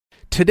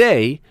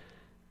today,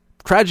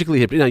 Tragically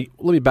Hip. Now,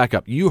 let me back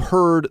up. You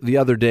heard the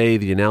other day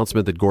the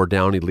announcement that Gord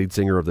Downey, lead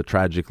singer of the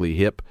Tragically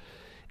Hip,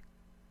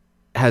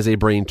 has a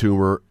brain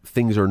tumor.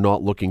 Things are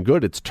not looking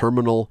good. It's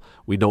terminal.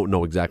 We don't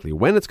know exactly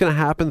when it's going to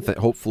happen.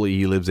 Hopefully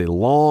he lives a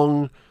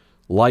long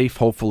life.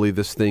 Hopefully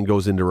this thing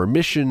goes into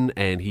remission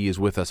and he is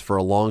with us for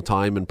a long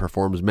time and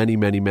performs many,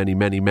 many, many,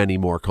 many, many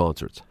more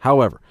concerts.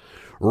 However,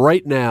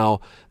 right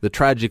now, the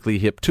Tragically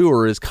Hip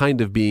tour is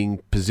kind of being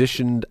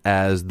positioned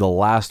as the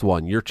last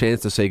one, your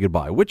chance to say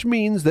goodbye, which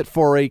means that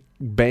for a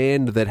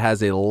band that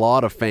has a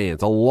lot of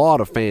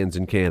fans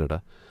in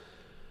Canada,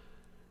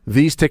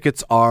 these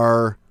tickets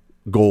are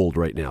gold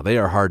right now. They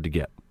are hard to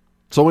get.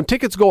 So when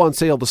tickets go on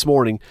sale this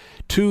morning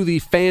to the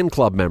fan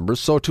club members,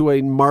 so to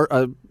a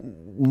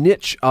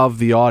niche of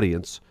the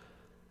audience,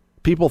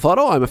 people thought,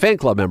 oh, I'm a fan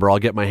club member, I'll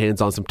get my hands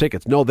on some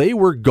tickets. No, they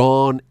were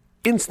gone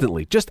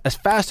instantly. Just as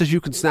fast as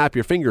you can snap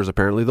your fingers,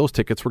 apparently, those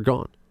tickets were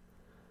gone,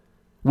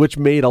 which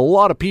made a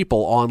lot of people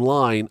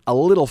online a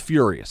little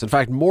furious. In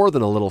fact, more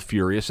than a little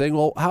furious, saying,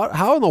 well,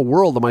 how in the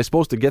world am I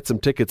supposed to get some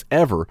tickets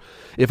ever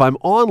if I'm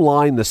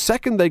online the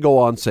second they go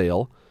on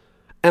sale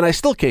and I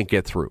still can't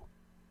get through?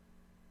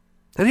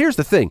 And here's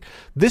the thing.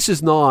 This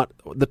is not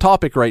the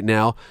topic right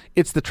now.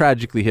 It's the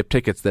Tragically Hip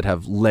tickets that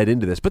have led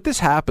into this. But this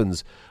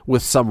happens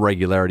with some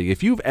regularity.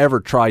 If you've ever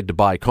tried to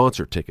buy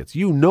concert tickets,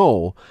 you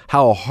know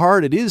how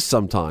hard it is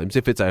sometimes,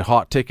 if it's a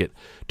hot ticket,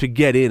 to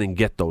get in and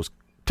get those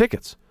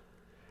tickets.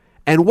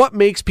 And what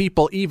makes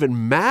people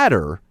even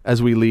madder,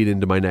 as we lead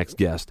into my next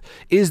guest,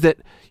 is that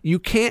you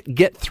can't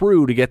get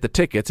through to get the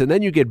tickets, and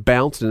then you get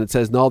bounced and it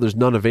says, no, there's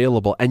none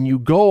available, and you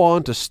go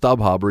on to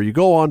StubHub or you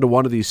go on to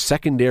one of these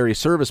secondary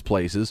service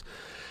places,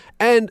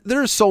 and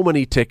there's so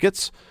many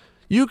tickets.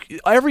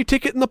 Every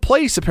ticket in the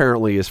place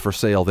apparently is for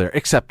sale there,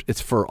 except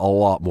it's for a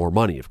lot more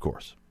money, of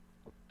course.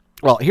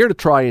 Well, here to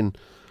try and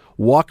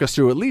walk us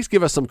through, at least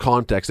give us some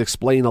context,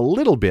 explain a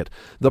little bit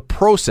the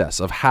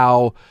process of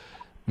how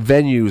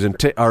venues and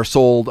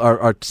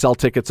sell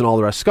tickets and all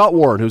the rest. Scott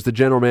Warren, who's the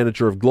general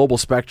manager of Global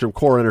Spectrum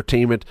Core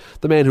Entertainment,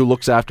 the man who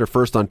looks after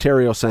First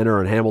Ontario Centre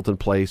and Hamilton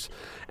Place,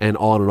 and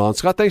on and on.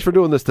 Scott, thanks for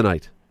doing this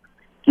tonight.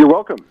 You're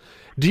welcome.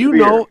 Do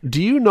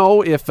you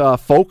know if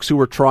folks who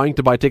are trying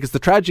to buy tickets, the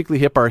Tragically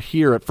Hip are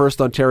here at First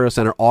Ontario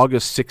Centre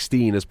August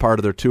 16 as part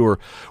of their tour.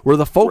 Were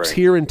the folks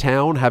here in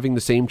town having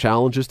the same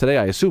challenges today?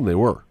 I assume they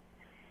were.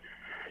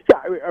 Yeah,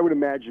 I would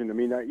imagine. I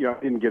mean, I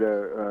didn't get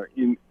a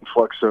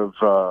influx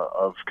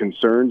of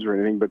concerns or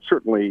anything, but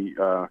certainly,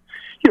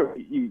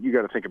 you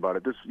got to think about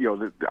it. This,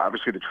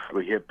 obviously the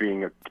Tragically Hip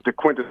being the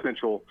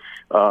quintessential,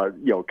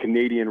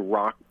 Canadian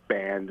rock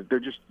band.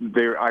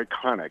 They're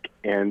iconic,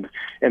 and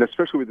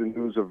especially with the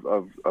news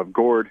of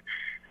Gord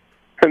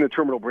and the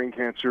terminal brain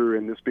cancer,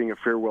 and this being a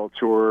farewell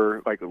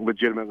tour, like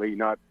legitimately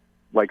not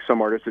like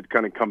some artists that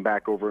kind of come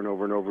back over and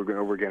over and over and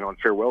over again on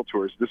farewell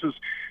tours. This is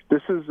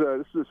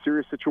a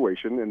serious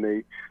situation, and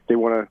they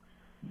want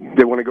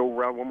to go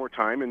around one more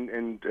time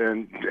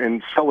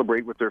and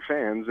celebrate with their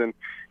fans.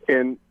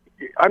 And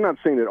I'm not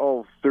saying that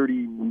all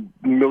 30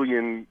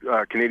 million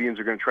Canadians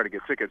are going to try to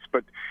get tickets,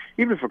 but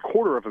even if a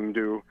quarter of them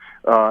do,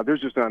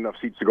 there's just not enough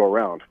seats to go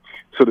around.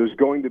 So there's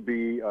going to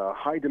be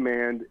high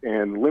demand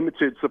and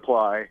limited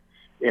supply,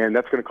 and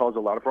that's going to cause a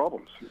lot of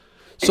problems.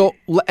 So,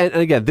 and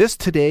again, this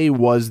today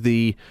was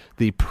the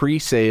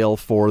pre-sale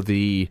for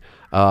the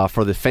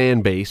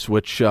fan base,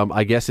 which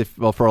I guess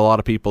for a lot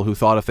of people who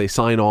thought if they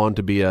sign on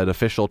to be an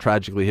official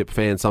Tragically Hip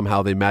fan,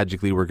 somehow they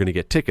magically were going to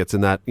get tickets,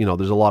 and that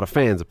there's a lot of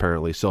fans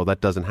apparently, so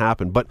that doesn't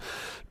happen. But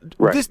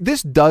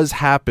this does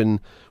happen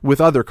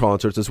with other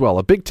concerts as well.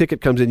 A big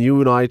ticket comes in.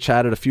 You and I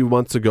chatted a few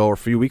weeks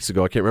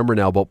ago, I can't remember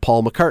now, about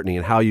Paul McCartney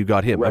and how you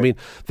got him. Right. I mean,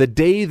 the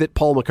day that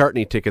Paul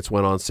McCartney tickets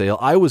went on sale,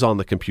 I was on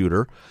the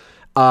computer.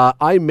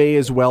 I may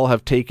as well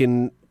have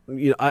taken,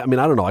 I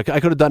don't know. I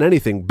could have done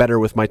anything better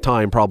with my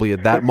time probably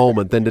at that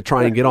moment than to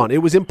try and get on. It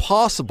was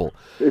impossible.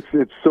 It's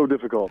so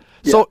difficult.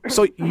 Yeah.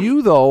 So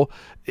you, though,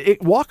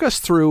 walk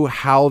us through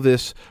how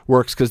this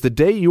works, because the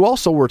day you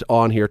also were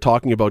on here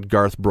talking about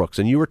Garth Brooks,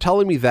 and you were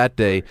telling me that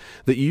day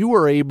that you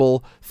were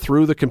able,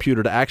 through the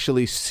computer, to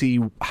actually see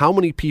how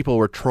many people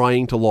were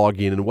trying to log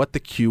in and what the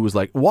queue was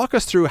like. Walk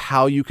us through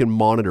how you can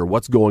monitor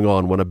what's going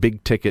on when a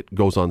big ticket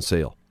goes on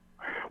sale.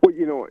 Well,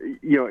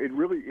 it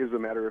really is a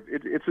matter of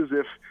it's as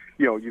if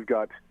you've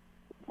got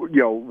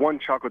one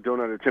chocolate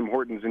donut at Tim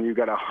Hortons and you've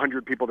got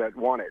 100 people that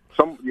want it.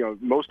 Some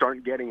most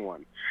aren't getting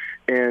one,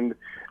 and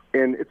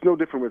it's no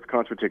different with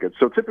concert tickets.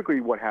 So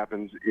typically, what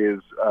happens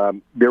is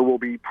there will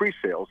be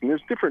pre-sales, and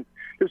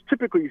there's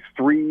typically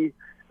three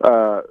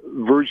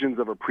versions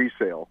of a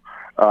pre-sale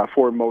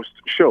for most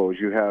shows.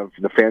 You have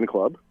the fan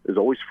club is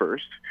always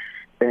first,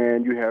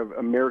 and you have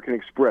American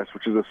Express,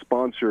 which is a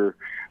sponsor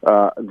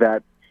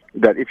that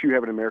if you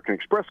have an American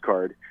Express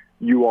card,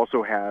 you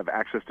also have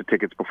access to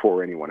tickets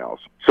before anyone else.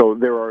 So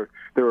there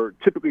are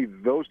typically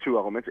those two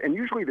elements, and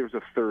usually there's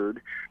a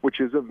third, which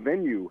is a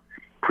venue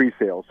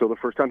pre-sale. So the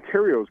First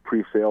Ontario's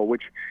pre-sale,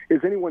 which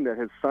is anyone that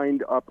has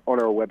signed up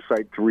on our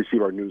website to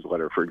receive our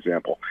newsletter, for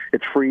example.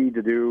 It's free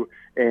to do,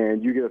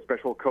 and you get a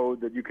special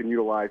code that you can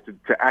utilize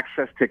to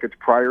access tickets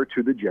prior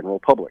to the general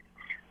public.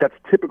 That's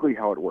typically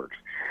how it works.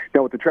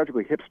 Now, with the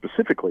Tragically Hip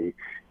specifically,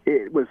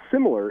 it was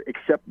similar,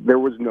 except there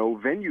was no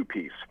venue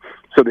piece.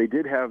 So they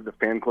did have the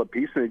fan club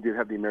piece, and they did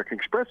have the American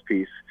Express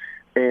piece,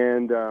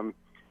 and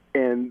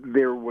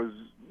there was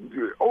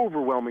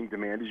overwhelming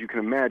demand, as you can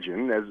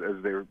imagine, as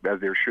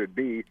there should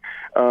be,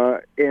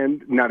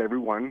 and not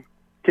everyone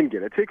can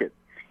get a ticket.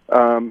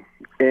 And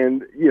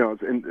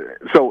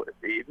so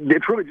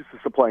it's really just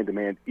a supply and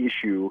demand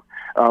issue.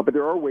 But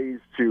there are ways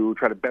to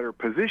try to better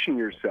position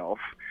yourself,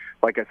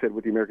 like I said,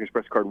 with the American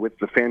Express card, with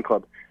the fan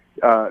club,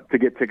 to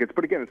get tickets.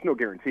 But again, it's no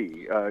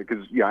guarantee,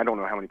 because I don't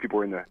know how many people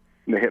are in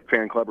the HIP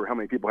fan club or how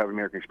many people have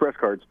American Express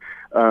cards.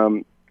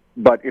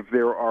 But if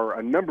there are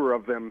a number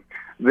of them,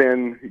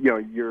 then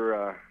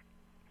you're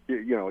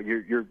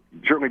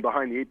certainly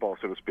behind the eight ball,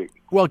 so to speak.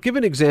 Well, give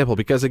an example,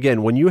 because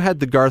again, when you had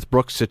the Garth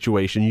Brooks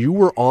situation, you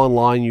were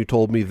online, you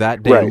told me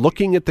that day, right,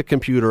 looking at the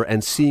computer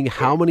and seeing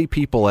how many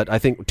people at, I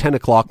think, 10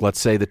 o'clock, let's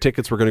say, the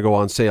tickets were going to go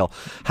on sale,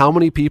 how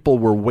many people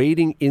were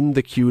waiting in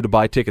the queue to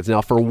buy tickets.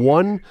 Now, for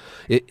one,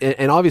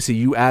 and obviously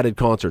you added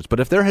concerts,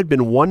 but if there had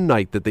been one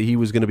night that he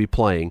was going to be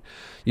playing,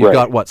 you've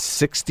right, got,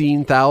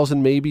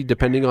 16,000 maybe,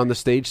 depending on the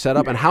stage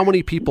setup, and how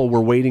many people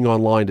were waiting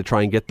online to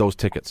try and get those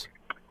tickets?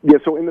 Yeah,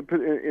 so in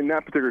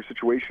that particular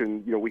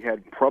situation, we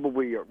had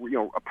probably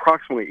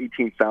approximately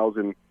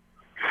 18,000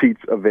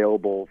 seats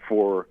available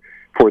for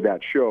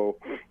that show,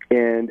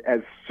 and as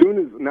soon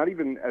as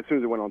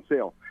it went on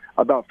sale,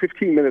 about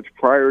 15 minutes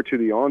prior to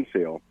the on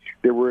sale,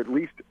 there were at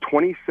least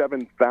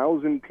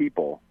 27,000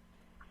 people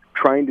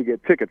trying to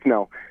get tickets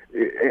now,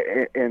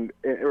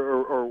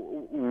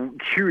 or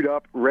queued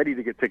up, ready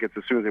to get tickets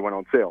as soon as they went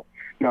on sale.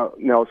 Now,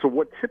 so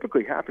what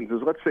typically happens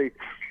is, let's say,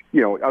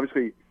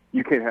 obviously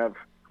you can't have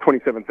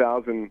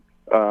 27,000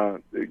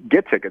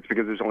 get tickets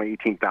because there's only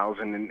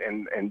 18,000,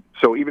 and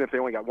so even if they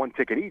only got one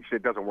ticket each,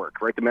 it doesn't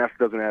work, right? The math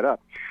doesn't add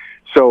up.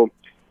 So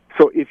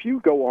if you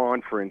go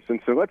on, for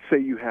instance, so let's say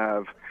you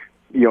have,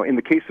 in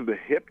the case of the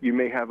HIP, you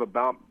may have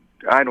about,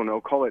 I don't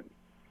know, call it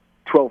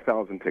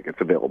 12,000 tickets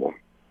available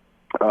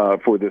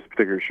for this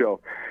particular show,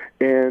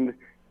 and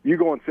you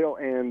go on sale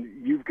and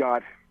you've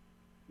got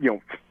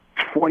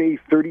 20,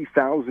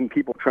 30,000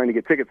 people trying to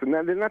get tickets, and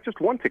they're not just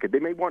one ticket; they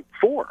may want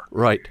four.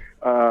 Right.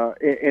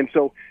 And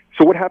so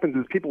what happens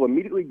is people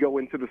immediately go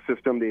into the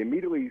system. They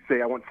immediately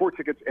say, "I want four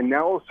tickets," and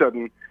now all of a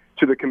sudden,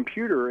 to the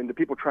computer and the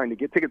people trying to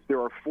get tickets,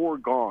 there are four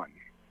gone.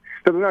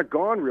 So they're not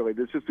gone really.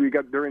 There's just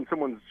they're in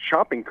someone's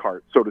shopping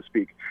cart, so to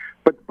speak.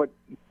 But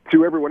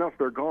to everyone else,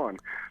 they're gone.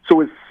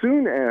 So as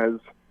soon as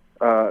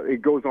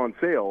it goes on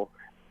sale,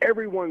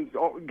 everyone's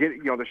all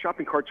the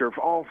shopping carts are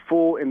all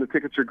full and the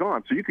tickets are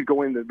gone. So you could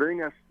go in the very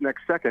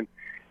next second,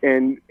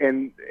 and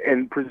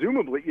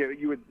presumably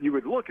you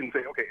would look and say,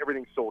 okay,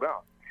 everything's sold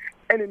out,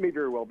 and it may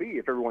very well be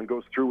if everyone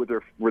goes through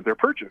with their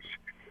purchase.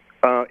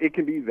 It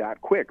can be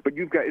that quick. But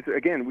you've got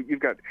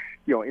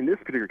in this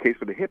particular case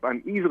with the HIP,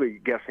 I'm easily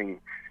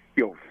guessing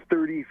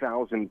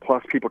 30,000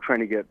 plus people trying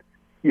to get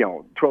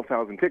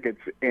 12,000 tickets,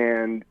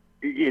 and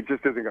it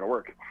just isn't going to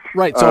work.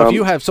 Right. So if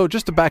you have,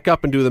 just to back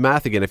up and do the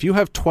math again, if you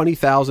have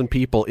 20,000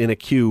 people in a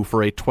queue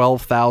for a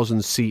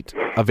 12,000 seat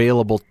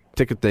available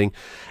ticket thing,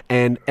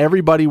 and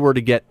everybody were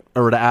to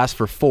ask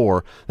for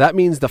four, that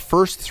means the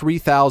first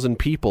 3,000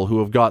 people who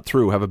have got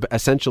through have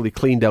essentially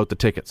cleaned out the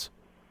tickets.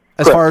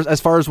 As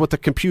far as what the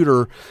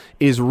computer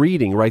is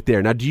reading right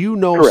there. Now, do you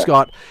know, Correct.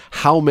 Scott,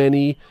 how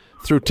many,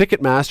 through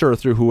Ticketmaster or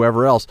through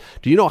whoever else,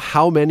 do you know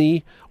how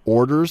many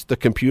orders the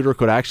computer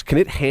can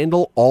it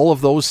handle all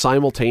of those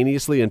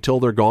simultaneously until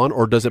they're gone,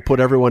 or does it put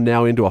everyone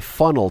now into a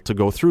funnel to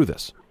go through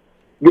this?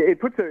 Yeah, it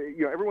puts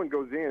everyone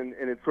goes in,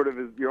 and it sort of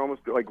is, you're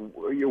almost like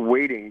you're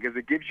waiting, because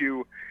it gives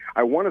you,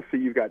 I want to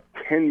say you've got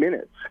 10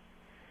 minutes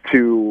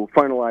to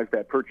finalize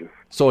that purchase.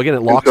 So again,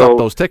 it locks up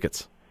those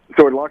tickets.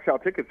 So it locks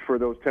out tickets for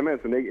those 10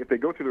 minutes, and if they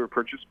go through their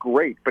purchase,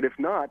 great. But if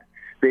not,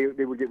 they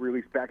would get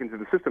released back into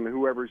the system, and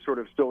whoever's sort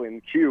of still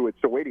in queue, it's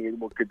still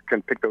waiting,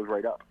 can pick those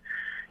right up.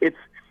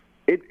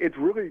 It's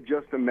really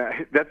just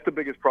that's the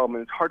biggest problem,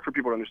 and it's hard for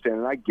people to understand,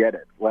 and I get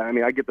it. Well, I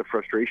mean, I get the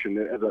frustration.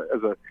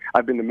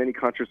 I've been to many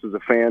concerts as a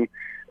fan,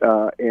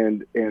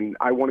 and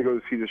I want to go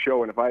to see the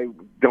show, and if I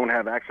don't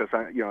have access,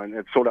 and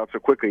it's sold out so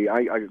quickly,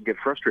 I get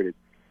frustrated.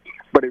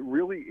 But it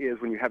really is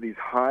when you have these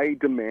high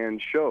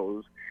demand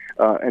shows,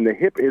 and the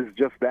HIP is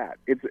just that.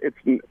 It's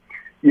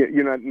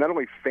not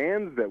only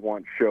fans that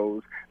want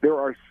shows, there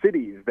are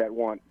cities that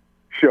want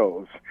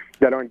shows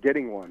that aren't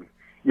getting one.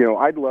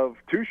 I'd love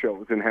two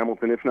shows in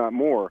Hamilton, if not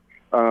more.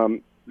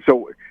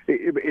 So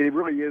it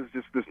really is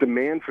just this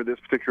demand for this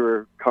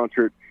particular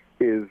concert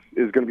is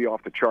going to be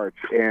off the charts.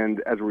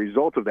 And as a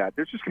result of that,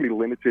 there's just going to be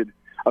limited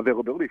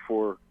availability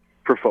for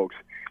folks.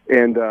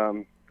 And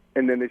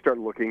then they start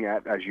looking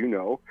at, as you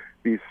know,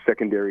 these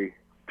secondary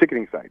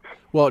ticketing sites.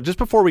 Well, just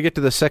before we get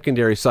to the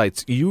secondary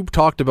sites, you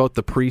talked about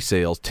the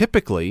pre-sales.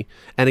 Typically,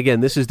 and again,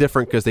 this is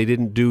different because they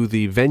didn't do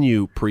the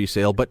venue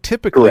pre-sale, but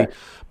typically, Correct.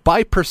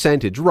 by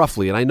percentage,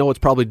 roughly, and I know it's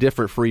probably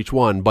different for each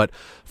one, but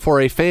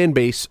for a fan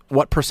base,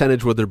 what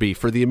percentage would there be?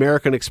 For the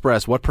American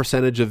Express, what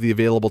percentage of the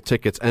available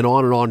tickets, and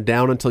on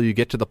down until you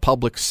get to the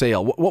public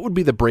sale? What would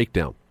be the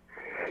breakdown?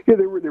 Yeah,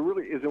 there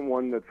really isn't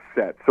one that's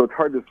set, so it's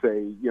hard to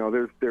say.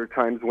 There are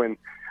times when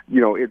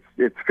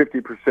it's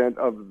 50%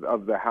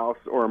 of the house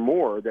or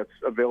more that's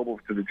available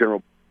to the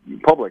general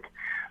public.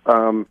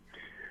 And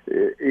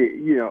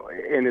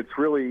it's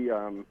really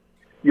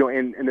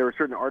and there are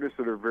certain artists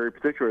that are very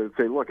particular that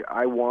say, look,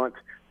 I want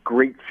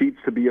great seats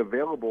to be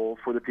available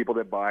for the people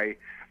that buy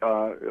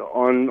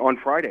on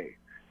Friday.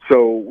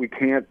 So we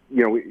can't,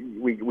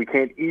 we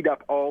can't eat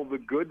up all the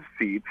good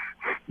seats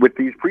with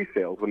these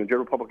pre-sales. When the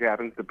general public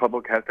happens, the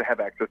public has to have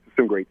access to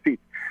some great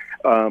seats,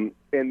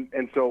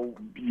 and so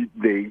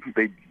they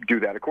do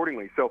that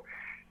accordingly. So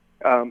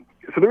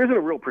there isn't a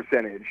real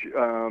percentage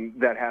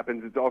that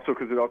happens. It's also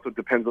because it also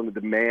depends on the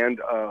demand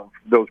of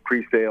those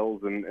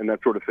pre-sales and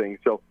that sort of thing.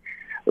 So,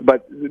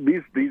 but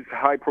these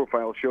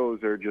high-profile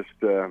shows are just.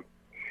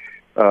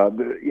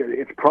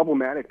 It's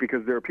problematic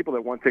because there are people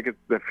that want tickets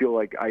that feel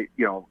like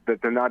that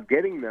they're not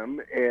getting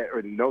them,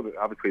 or know that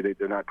obviously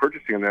they're not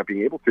purchasing them, not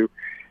being able to,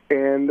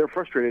 and they're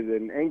frustrated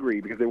and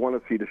angry because they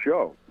want to see the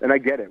show. And I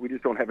get it. We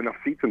just don't have enough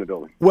seats in the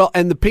building. Well,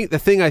 and the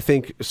thing I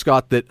think,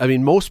 Scott,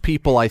 most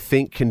people I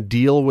think can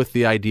deal with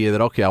the idea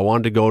that, okay, I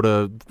wanted to go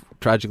to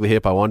Tragically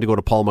Hip, I wanted to go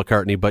to Paul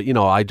McCartney, but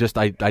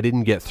I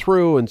didn't get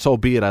through, and so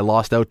be it. I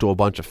lost out to a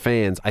bunch of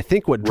fans. I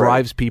think what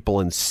drives people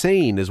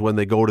insane is when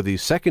they go to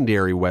these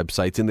secondary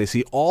websites and they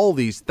see all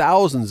these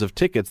thousands of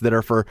tickets that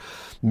are for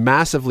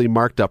massively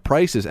marked up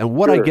prices. And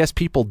what I guess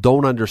people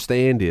don't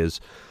understand is,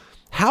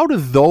 how do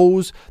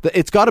those,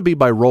 it's got to be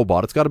by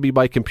robot, it's got to be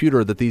by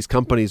computer that these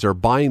companies are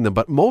buying them,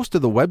 but most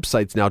of the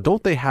websites now,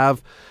 don't they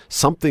have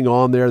something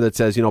on there that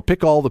says,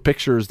 pick all the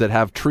pictures that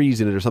have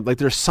trees in it or something? Like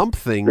there's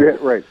something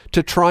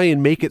to try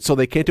and make it so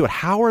they can't do it.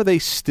 How are they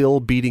still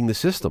beating the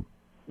system?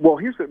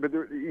 Well, you got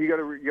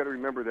to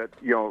remember that,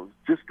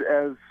 just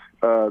as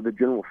the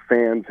general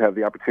fans have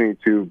the opportunity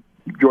to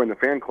join the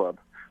fan club,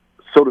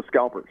 so do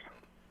scalpers,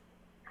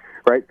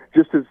 right?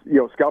 Just as,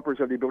 scalpers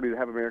have the ability to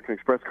have American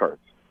Express cards.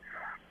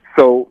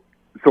 So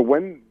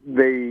when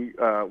they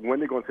go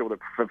and say, well,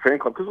 the fan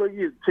club, because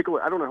you take a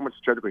look, I don't know how much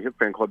the Tragically Hip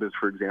fan club is,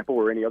 for example,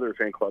 or any other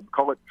fan club.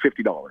 Call it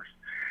 $50,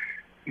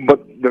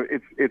 but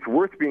it's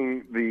worth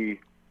being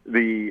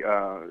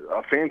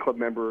a fan club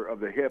member of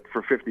the Hip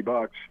for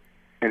 $50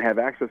 and have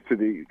access to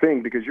the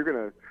thing, because you're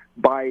going to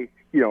buy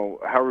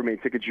however many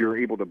tickets you're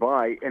able to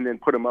buy and then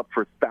put them up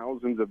for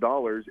thousands of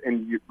dollars,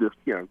 and you're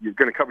going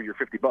to cover your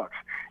 $50.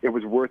 It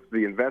was worth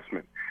the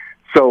investment.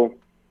 So.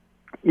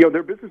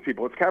 They're business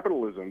people. It's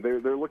capitalism.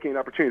 They're looking at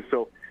opportunities.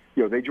 So,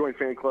 they join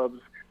fan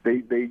clubs. They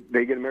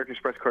get American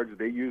Express cards.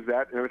 They use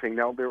that and everything.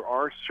 Now, there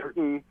are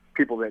certain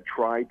people that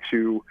try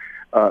to,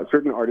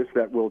 certain artists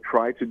that will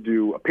try to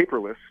do a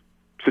paperless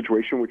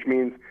situation, which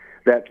means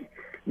that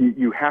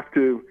you have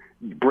to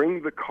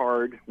bring the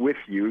card with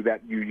you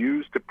that you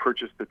use to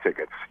purchase the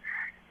tickets,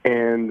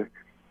 and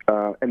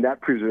that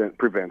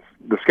prevents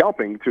the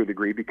scalping to a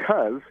degree,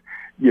 because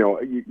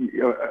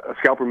a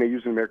scalper may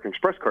use an American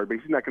Express card, but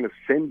he's not going to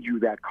send you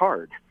that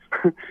card.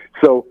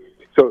 So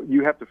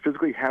you have to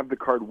physically have the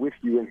card with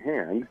you in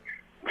hand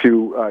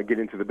to get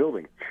into the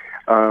building.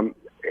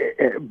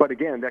 But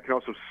again, that can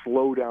also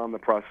slow down the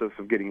process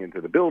of getting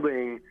into the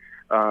building,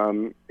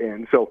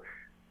 and so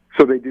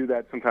they do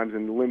that sometimes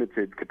in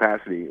limited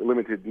capacity, a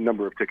limited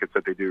number of tickets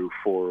that they do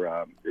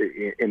for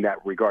in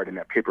that regard, in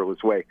that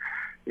paperless way.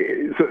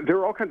 So there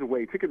are all kinds of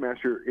ways.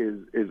 Ticketmaster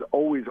is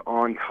always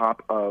on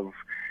top of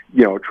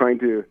trying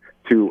to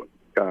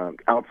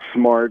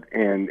outsmart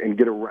and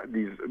get around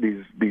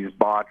these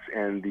bots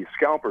and these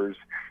scalpers.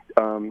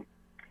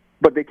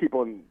 But they keep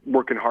on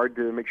working hard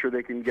to make sure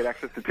they can get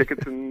access to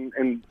tickets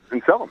and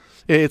sell them.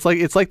 It's like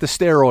the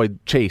steroid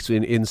chase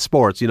in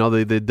sports.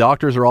 The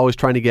doctors are always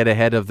trying to get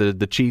ahead of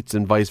the cheats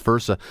and vice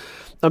versa.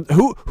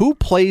 Who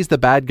plays the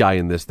bad guy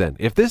in this then?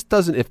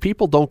 If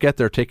people don't get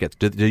their tickets,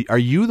 are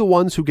you the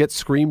ones who get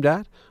screamed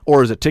at,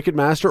 or is it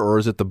Ticketmaster, or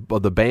is it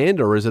the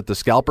band, or is it the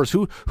scalpers?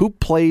 Who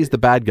plays the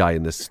bad guy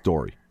in this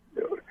story?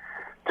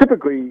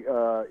 Typically,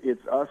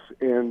 it's us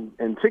and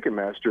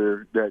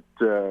Ticketmaster that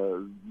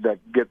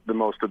get the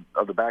most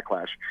of the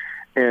backlash,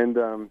 and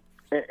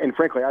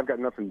frankly, I've got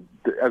nothing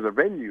as a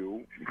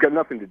venue. It's got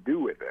nothing to do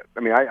with it. I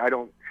mean, I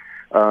don't.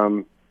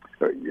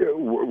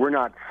 We're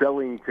not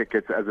selling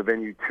tickets as a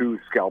venue to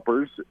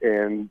scalpers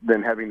and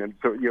then having them.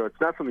 So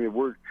it's not something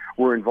that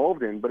we're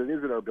involved in, but it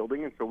is in our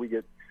building, and so we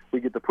get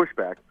the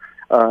pushback,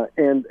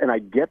 and I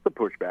get the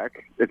pushback.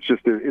 It's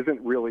just there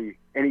isn't really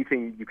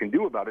anything you can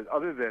do about it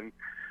other than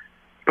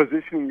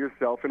positioning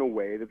yourself in a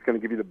way that's going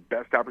to give you the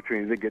best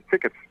opportunity to get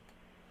tickets,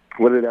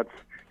 whether that's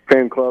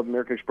fan club,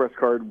 American Express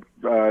card,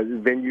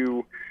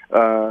 venue,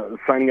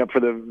 signing up for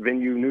the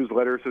venue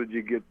newsletter so that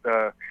you get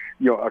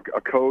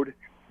a code.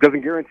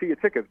 Doesn't guarantee you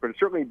tickets, but it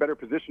certainly better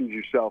positions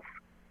yourself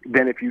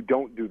than if you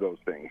don't do those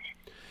things.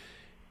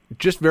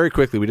 Just very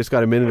quickly, we just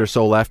got a minute or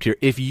so left here.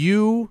 If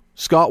you,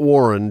 Scott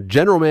Warren,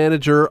 general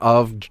manager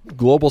of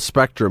Global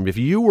Spectrum, if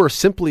you were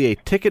simply a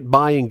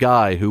ticket-buying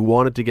guy who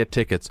wanted to get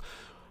tickets,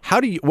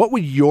 what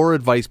would your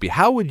advice be?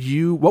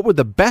 What would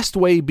the best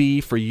way be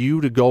for you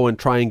to go and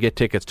try and get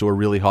tickets to a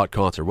really hot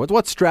concert?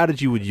 What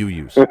strategy would you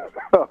use?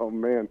 Oh,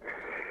 man.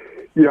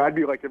 I'd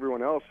be like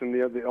everyone else, and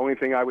the only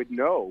thing I would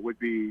know would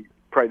be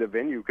probably the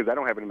venue, because I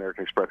don't have an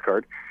American Express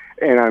card,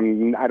 and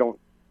I'm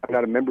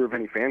not a member of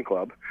any fan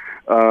club.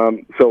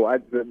 So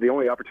the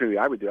only opportunity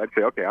I would do, I'd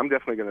say, okay, I'm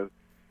definitely going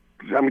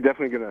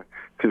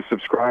to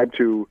subscribe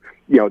to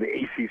the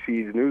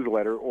ACC's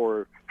newsletter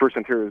or First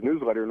Ontario's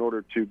newsletter in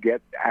order to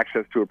get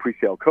access to a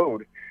pre-sale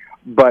code.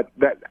 But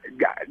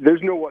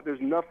there's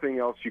nothing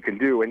else you can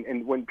do.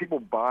 And when people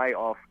buy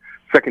off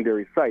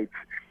secondary sites,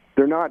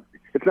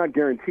 it's not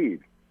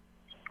guaranteed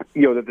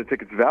that the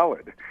ticket's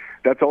valid.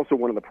 That's also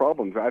one of the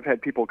problems. I've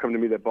had people come to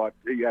me that I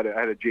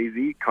had a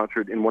Jay-Z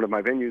concert in one of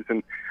my venues,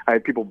 and I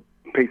had people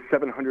pay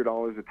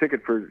 $700 a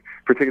ticket for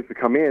tickets to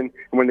come in, and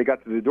when they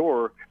got to the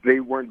door, they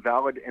weren't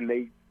valid, and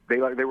they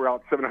were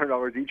out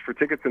 $700 each for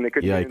tickets, and they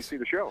couldn't even see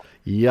the show.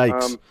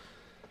 Yikes.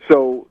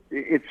 So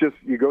it's just,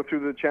 you go through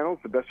the channels,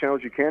 the best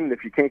channels you can, and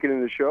if you can't get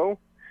in the show,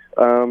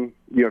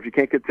 if you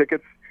can't get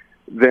tickets,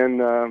 then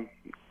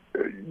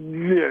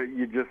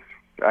you just,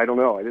 I don't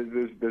know.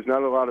 There's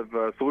not a lot of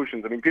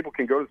solutions. I mean, people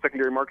can go to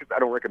secondary markets. I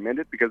don't recommend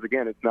it because,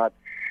 again, it's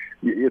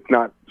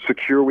not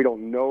secure. We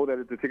don't know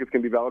that the ticket's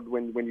going to be valid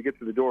when you get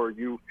to the door.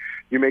 You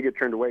may get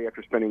turned away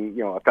after spending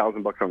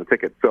 $1,000 on a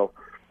ticket. So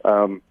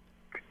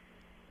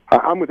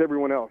I'm with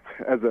everyone else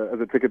as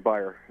a ticket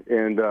buyer,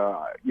 and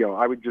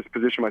I would just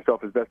position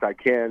myself as best I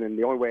can. And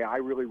the only way I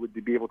really would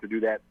be able to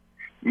do that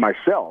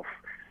myself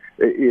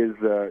is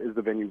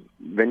the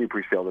venue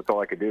presale. That's all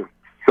I could do.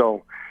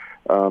 So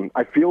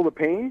I feel the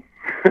pain.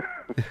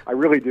 I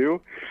really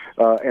do,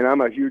 and I'm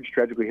a huge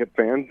Tragically Hip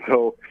fan.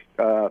 So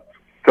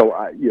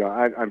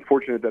I'm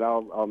fortunate that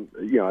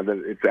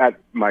that it's at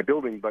my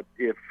building. But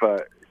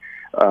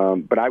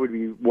but I would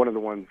be one of the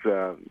ones,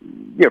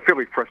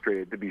 fairly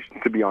frustrated to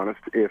be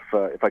honest, if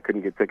I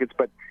couldn't get tickets.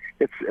 But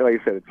it's,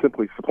 like I said, it's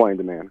simply supply and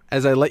demand.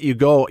 As I let you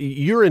go,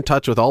 you're in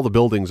touch with all the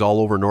buildings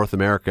all over North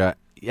America.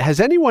 Has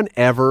anyone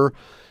ever?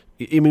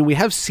 I mean, we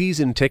have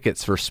season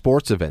tickets for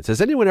sports events. Has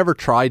anyone ever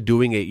tried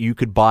doing you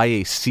could buy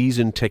a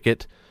season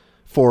ticket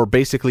for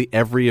basically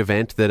every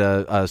event that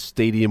a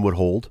stadium would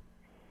hold?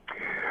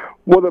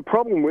 Well, the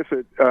problem with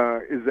it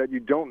is that you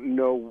don't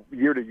know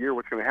year to year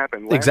what's going to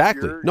happen.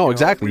 Exactly.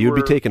 You'd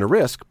be taking a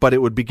risk, but it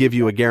would give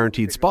you a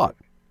guaranteed spot.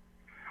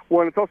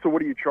 Well, and it's also,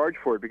 what do you charge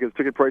for it? Because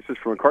ticket prices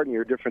for McCartney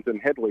are different than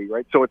Headley,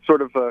 right? So it's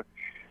sort of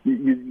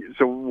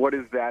so what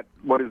is that?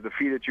 What is the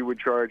fee that you would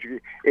charge?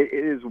 It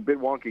is a bit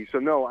wonky. So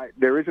no,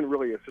 there isn't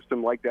really a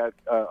system like that,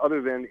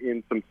 other than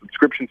in some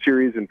subscription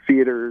series in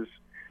theaters.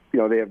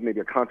 They have maybe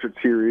a concert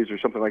series or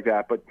something like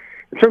that. But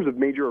in terms of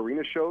major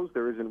arena shows,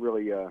 there isn't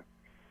really a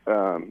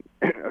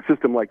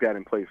system like that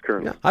in place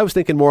currently. Yeah. I was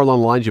thinking more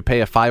along the lines, you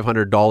pay a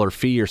 $500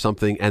 fee or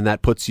something, and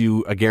that puts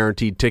you a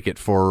guaranteed ticket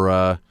for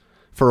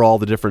all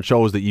the different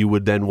shows that you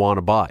would then want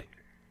to buy.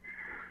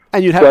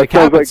 And you'd have to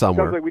cap it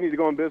somewhere. Sounds like we need to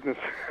go in business.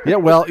 Yeah,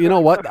 well, you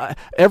know what?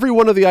 Every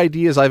one of the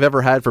ideas I've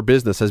ever had for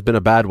business has been a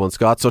bad one,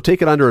 Scott. So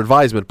take it under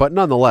advisement. But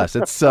nonetheless,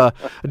 it's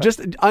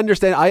just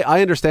understand. I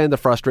understand the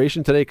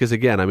frustration today because,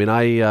 again, I mean,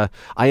 I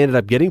ended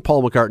up getting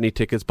Paul McCartney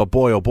tickets, but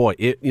boy, oh boy,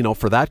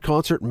 for that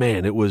concert,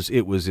 man, it was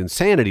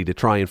insanity to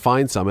try and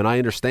find some. And I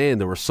understand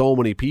there were so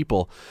many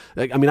people.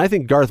 I mean, I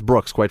think Garth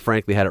Brooks, quite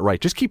frankly, had it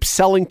right. Just keep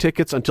selling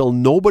tickets until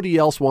nobody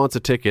else wants a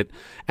ticket,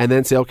 and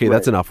then say, okay,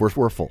 that's enough.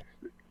 We're full.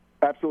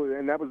 Absolutely,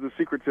 and that was the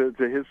secret to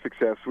his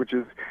success, which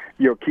is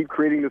keep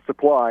creating the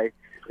supply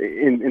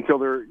until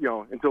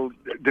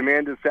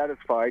demand is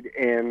satisfied,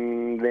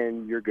 and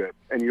then you're good,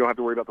 and you don't have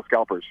to worry about the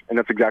scalpers. And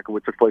that's exactly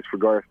what took place for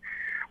Garth.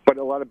 But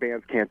a lot of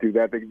bands can't do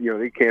that.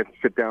 They can't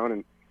sit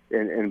down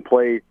and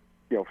play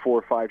 4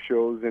 or 5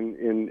 shows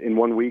in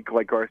 1 week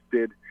like Garth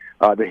did.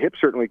 The Hip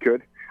certainly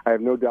could. I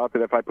have no doubt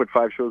that if I put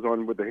 5 shows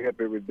on with the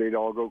Hip, they'd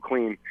all go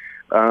clean.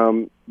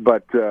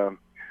 But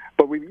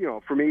we,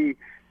 for me.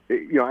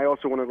 I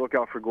also want to look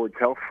out for Gord's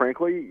health.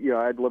 Frankly,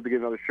 I'd love to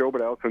get another show,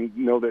 but I also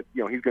know that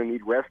he's going to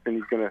need rest, and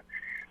he's going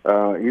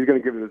to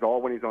give it his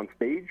all when he's on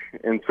stage,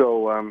 and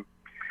so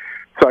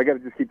I got to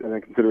just keep that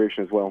in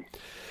consideration as well.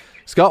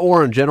 Scott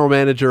Warren, General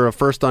Manager of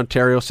First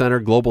Ontario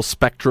Centre, Global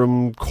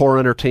Spectrum, Core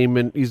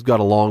Entertainment. He's got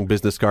a long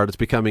business card. It's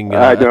becoming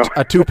a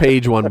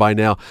 2-page one by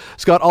now.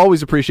 Scott,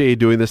 always appreciate you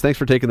doing this. Thanks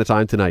for taking the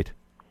time tonight.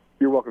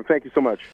 You're welcome. Thank you so much.